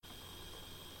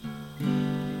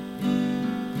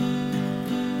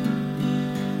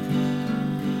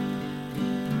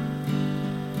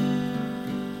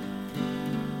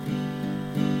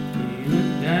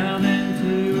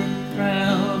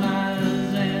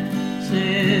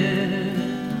said,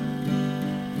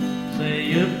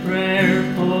 say a prayer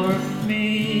for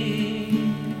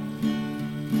me.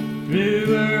 Threw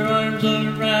her arms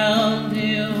around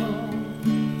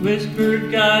him,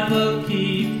 whispered, God will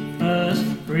keep us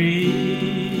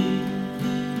free.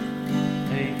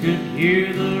 They could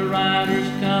hear the riders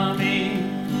coming.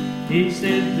 He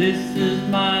said, this is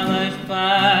my last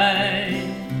fight.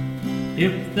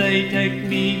 If they take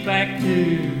me back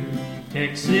to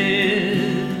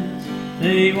Texas,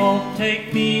 they won't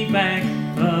take me back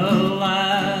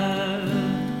alive.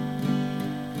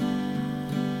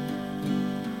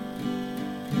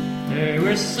 There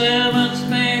were 7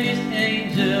 Spanish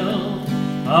angels,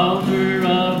 altar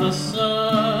of the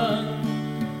sun.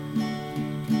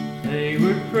 They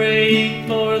were praying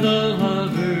for the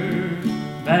lovers,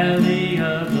 valley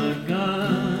of the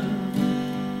gun.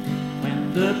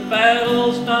 When the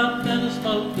battle stopped and the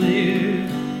smoke cleared,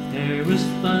 there was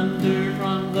thunder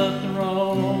from the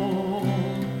throne.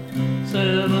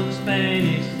 7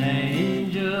 Spanish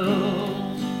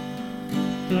angels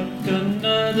took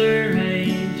another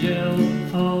angel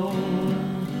home.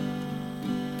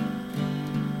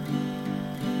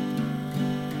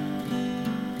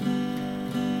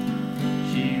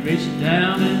 She reached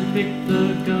down and picked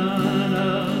the gun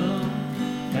up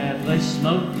that lay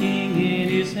smoking in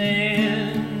his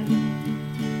hand.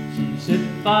 She said,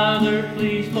 Father,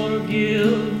 please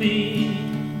forgive me.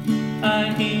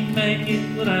 I can't make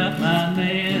it without my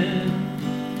man.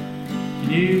 She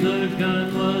knew the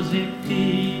gun was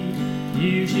empty,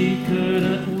 knew she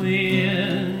couldn't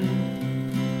win.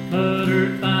 But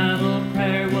her final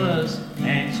prayer was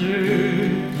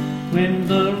answered when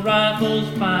the rifles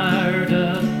fired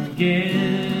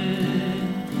again.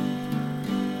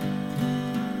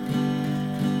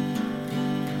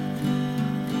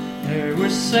 There were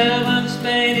 7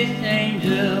 Spanish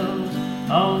angels,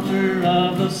 altar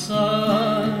of the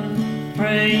sun,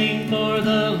 praying for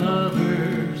the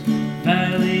lovers,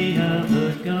 valley of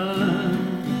the gun.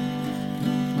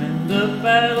 When the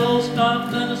battle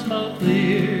stopped and the smoke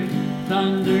cleared,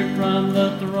 thunder from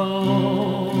the throne.